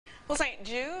Well, St.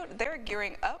 Jude, they're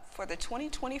gearing up for the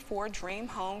 2024 Dream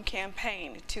Home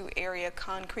campaign. Two area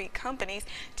concrete companies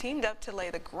teamed up to lay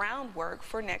the groundwork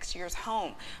for next year's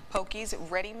home. Pokey's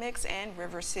Ready Mix and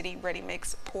River City Ready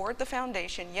Mix poured the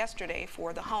foundation yesterday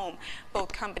for the home.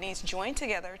 Both companies joined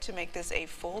together to make this a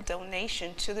full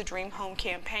donation to the Dream Home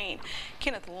campaign.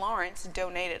 Kenneth Lawrence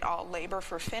donated all labor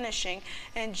for finishing,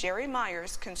 and Jerry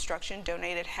Myers Construction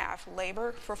donated half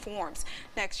labor for forms.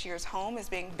 Next year's home is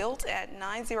being built at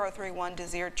 9031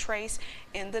 Desert Trace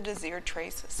in the Desert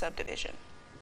Trace subdivision.